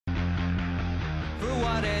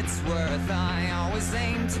what it's worth, I always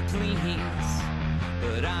aim to please,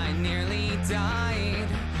 but I nearly died.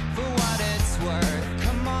 For what it's worth,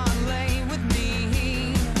 come on, lay with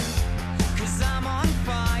me, 'cause I'm on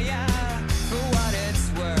fire. For what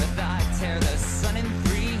it's worth, I tear the sun in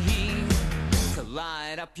three to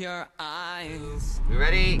light up your eyes. We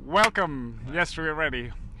ready? Welcome. Yes, we're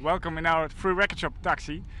ready. Welcome in our free record shop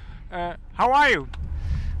taxi. How are you?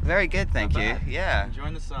 Very good, thank you. Yeah.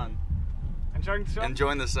 Enjoying the sun. Enjoying the sun?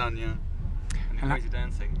 Enjoying the sun, yeah. And the crazy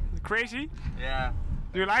dancing. Crazy? Yeah.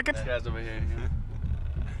 Do you like it? These guys over here, yeah.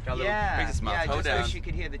 Got a little Yeah, crazy smile. I Toe just down. wish you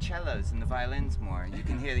could hear the cellos and the violins more. You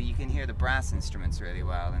can hear the brass instruments really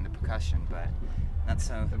well and the percussion, but not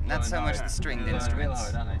so much the stringed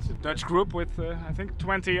instruments. Dutch group with I think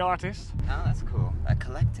 20 artists. Oh, that's cool. A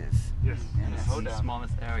collective. Yes. Yes. Toe down.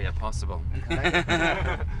 Smallest area possible.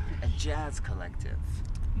 A jazz collective.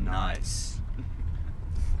 Nice.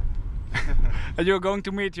 And you're going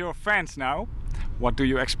to meet your fans now. What do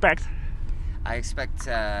you expect? I expect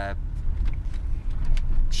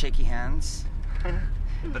shaky hands.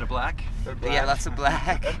 A bit of black. Yeah, lots of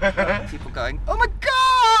black. People going, oh my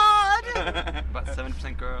god! About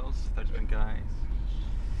 70% girls, 30% guys.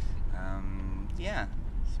 Yeah.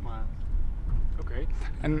 Smile. Okay.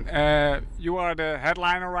 And you are the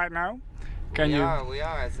headliner right now. We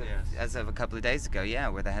are as of a couple of days ago. Yeah,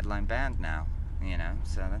 we're the headline band now. You know,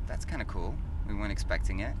 so that's kind of cool. We weren't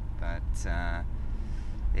expecting it, but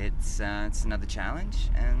it's another challenge,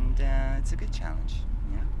 and it's a good challenge.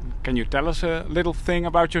 Yeah. Can you tell us a little thing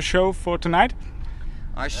about your show for tonight?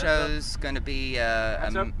 Our show's going to be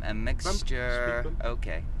a mixture.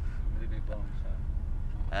 Okay. Really big bones.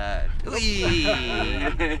 I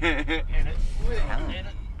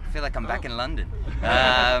feel like I'm back in London.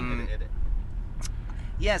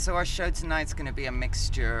 Yeah, so our show tonight's going to be a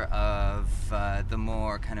mixture of the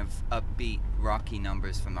more kind of upbeat, rocky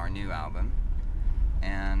numbers from our new album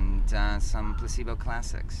and some Placebo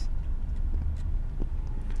classics.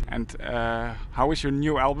 And how is your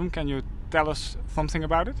new album? Can you tell us something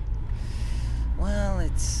about it? Well,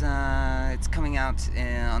 it's coming out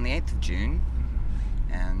on the 8th of June,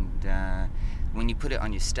 and when you put it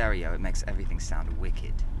on your stereo, it makes everything sound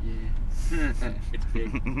wicked. Yeah. It's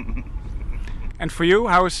big. And for you,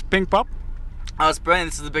 how is Pinkpop? Oh, it's brilliant.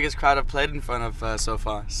 This is the biggest crowd I've played in front of so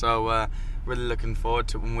far. So really looking forward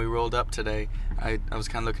to it. When we rolled up today, I was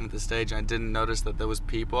kind of looking at the stage and I didn't notice that there was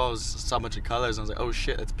people. I saw a bunch of colours and I was like, oh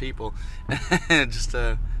shit, that's people.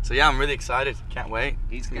 So yeah, I'm really excited. Can't wait.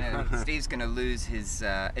 Steve's gonna lose his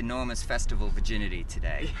enormous festival virginity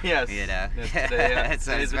today. Yes. You know? Yes, today, yeah.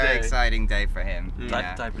 So It it's is a a very day. exciting day for him. you know?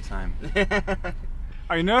 Diaper time.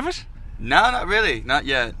 Are you nervous? No, not really. Not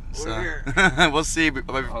yet. So we'll see 5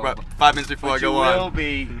 minutes before I go on. will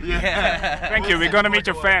be. Yeah. Thank you. We're gonna meet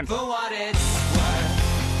your fans. For what it's worth,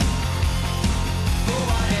 for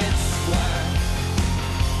what it's worth,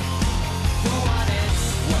 for what it's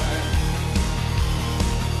worth,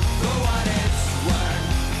 for what it's worth.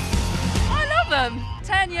 I love them.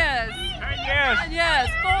 10 years. 10 years. 10 years.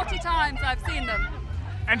 40 times I've seen them.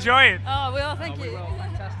 Enjoy it. Oh, well, thank you.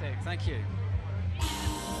 Fantastic. Thank you.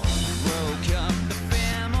 Broke up the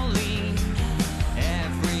family,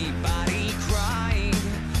 everybody cried.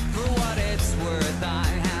 For what it's worth, I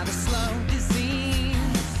have a slow disease.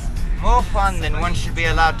 More fun than one should be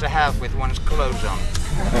allowed to have with one's clothes on.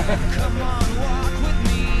 Come on, walk with me.